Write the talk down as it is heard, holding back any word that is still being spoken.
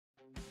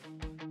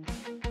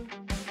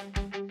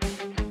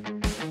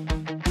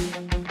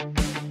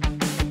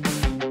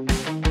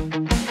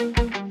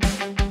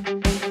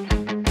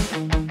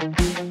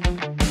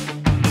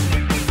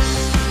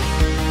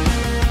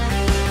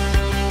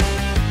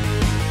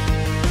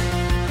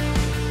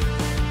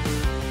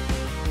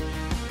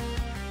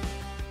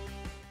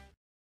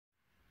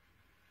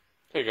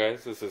Okay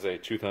guys, this is a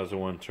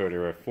 2001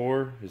 Toyota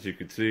Rav4, as you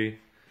can see.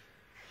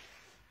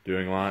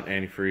 Doing a lot,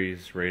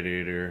 antifreeze,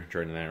 radiator,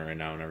 draining that right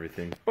now and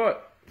everything.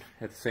 But,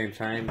 at the same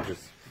time,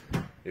 just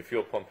your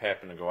fuel pump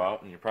happened to go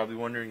out, and you're probably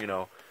wondering, you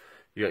got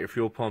your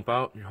fuel pump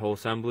out, your whole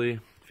assembly.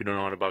 If you don't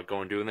know what about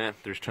going doing that,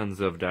 there's tons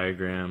of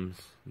diagrams,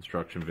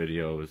 instruction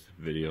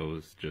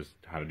videos, just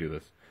how to do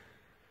this.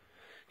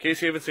 In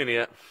case you haven't seen it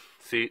yet,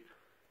 seat,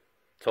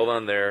 it's held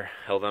on there,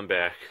 held on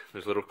back.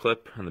 There's a little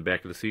clip on the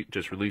back of the seat,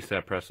 just release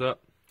that, press up.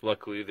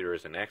 Luckily, there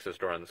is an access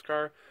door on this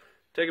car.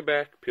 Take it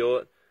back, peel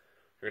it.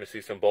 You're going to see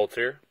some bolts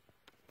here.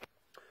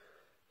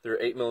 They're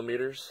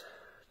 8mm.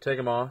 Take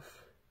them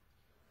off.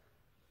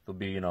 There'll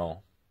be,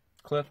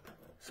 clip,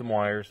 some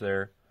wires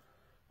there.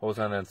 Hose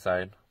on the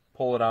inside.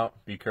 Pull it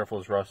out. Be careful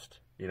as rust,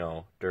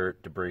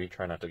 dirt, debris.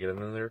 Try not to get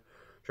in there.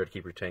 Try to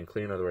keep your tank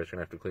clean, otherwise you're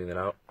going to have to clean it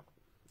out.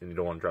 And you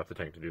don't want to drop the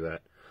tank to do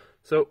that.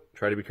 So,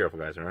 try to be careful,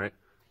 guys, alright?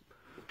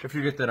 If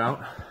you get that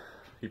out,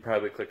 you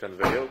probably clicked on the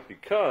video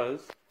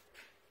because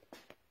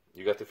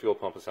you got the fuel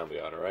pump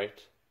assembly out,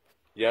 alright?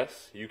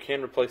 Yes, you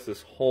can replace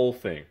this whole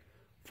thing.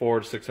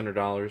 $400 to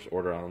 $600,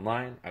 order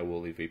online. I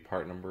will leave a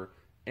part number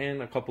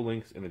and a couple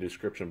links in the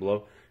description below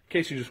in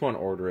case you just want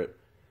to order it.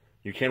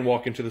 You can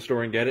walk into the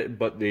store and get it,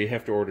 but they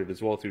have to order it as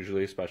well. It's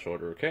usually a special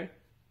order, okay?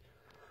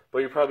 But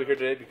you're probably here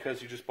today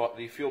because you just bought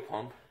the fuel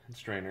pump and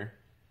strainer.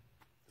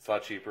 It's a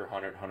lot cheaper,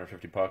 100,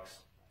 150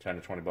 bucks, 10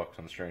 to 20 bucks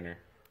on the strainer.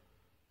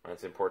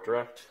 That's import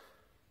direct.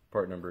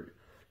 Part number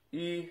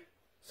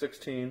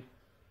E16230.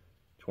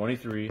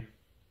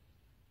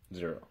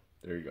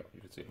 There you go.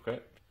 You can see, okay?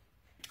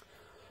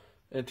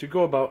 And to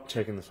go about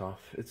taking this off,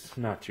 it's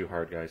not too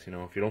hard, guys.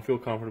 If you don't feel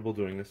comfortable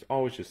doing this,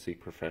 always just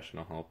seek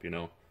professional help. If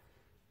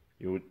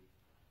you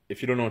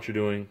don't know what you're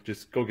doing,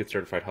 just go get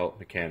certified help,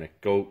 mechanic.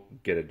 Go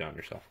get it done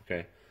yourself,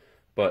 okay?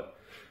 But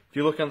if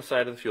you look on the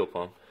side of the fuel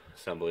pump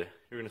assembly,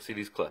 you're going to see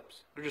these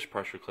clips. They're just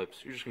pressure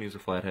clips. You're just going to use a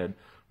flathead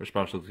or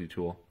specialty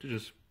tool to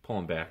just pull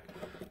them back.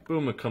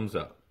 Boom, it comes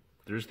up.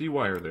 There's the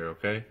wire there,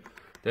 okay?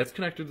 That's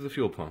connected to the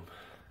fuel pump,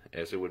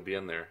 as it would be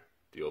in there.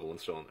 The old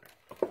one's still in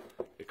there.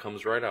 It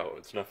comes right out.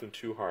 It's nothing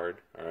too hard,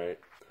 alright?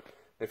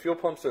 The fuel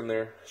pump's in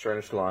there,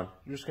 strainer's still on.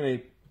 You're just going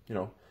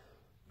to,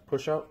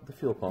 push out the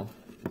fuel pump.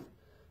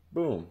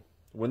 Boom.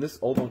 When this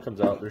old one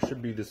comes out, there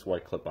should be this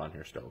white clip on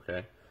here still,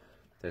 okay?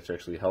 That's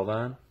actually held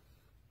on.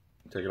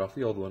 Take it off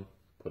the old one,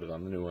 put it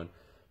on the new one.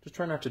 Just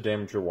try not to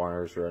damage your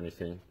wires or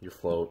anything, your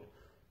float,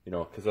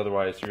 because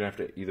otherwise you're going to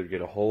have to either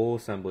get a whole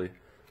assembly.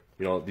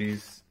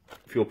 These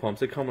fuel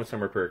pumps, they come with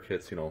some repair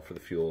kits, for the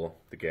fuel,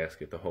 the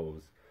gasket, the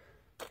hose,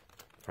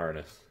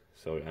 harness.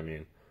 So,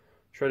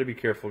 try to be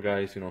careful,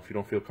 guys. If you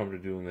don't feel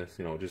comfortable doing this,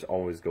 just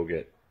always go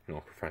get,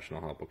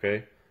 professional help,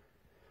 okay?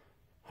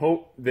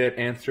 Hope that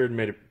answered,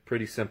 made it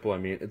pretty simple.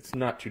 It's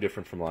not too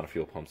different from a lot of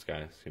fuel pumps,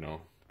 guys,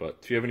 But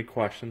if you have any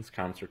questions,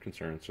 comments, or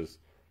concerns, just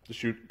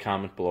shoot a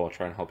comment below. I'll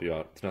try and help you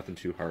out. It's nothing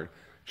too hard.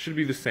 Should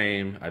be the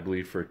same, I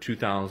believe, for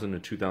 2000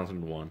 and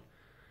 2001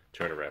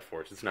 Toyota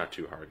Rav4. It's not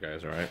too hard,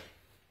 guys, alright?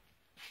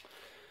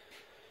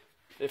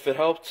 If it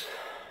helped,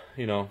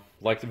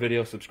 like the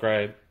video,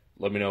 subscribe.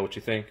 Let me know what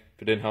you think.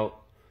 If it didn't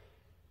help,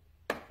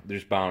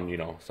 there's bound,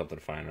 something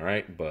to find,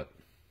 alright? But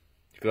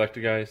if you liked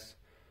it, guys,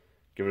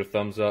 give it a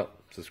thumbs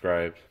up,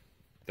 subscribe.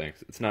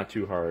 Thanks. It's not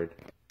too hard.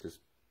 Just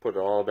put it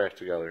all back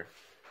together.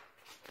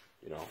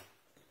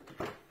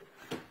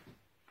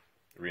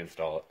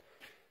 Reinstall it.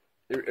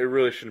 It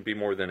really shouldn't be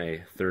more than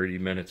a 30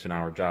 minutes, an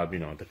hour job,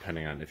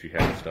 depending on if you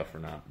have the stuff or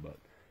not. But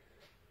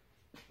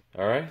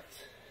alright.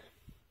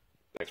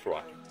 Thanks for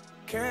watching.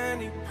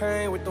 Candy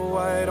paint with the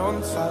white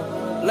on top.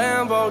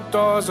 Lambo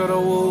doors or the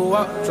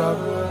woo-wop drop.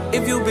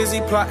 If you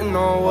busy plotting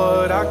on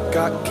what I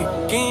got,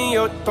 kick in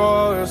your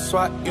door and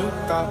swat you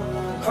thought.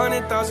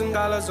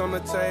 $100,000 on the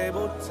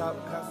tabletop.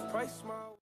 Half price.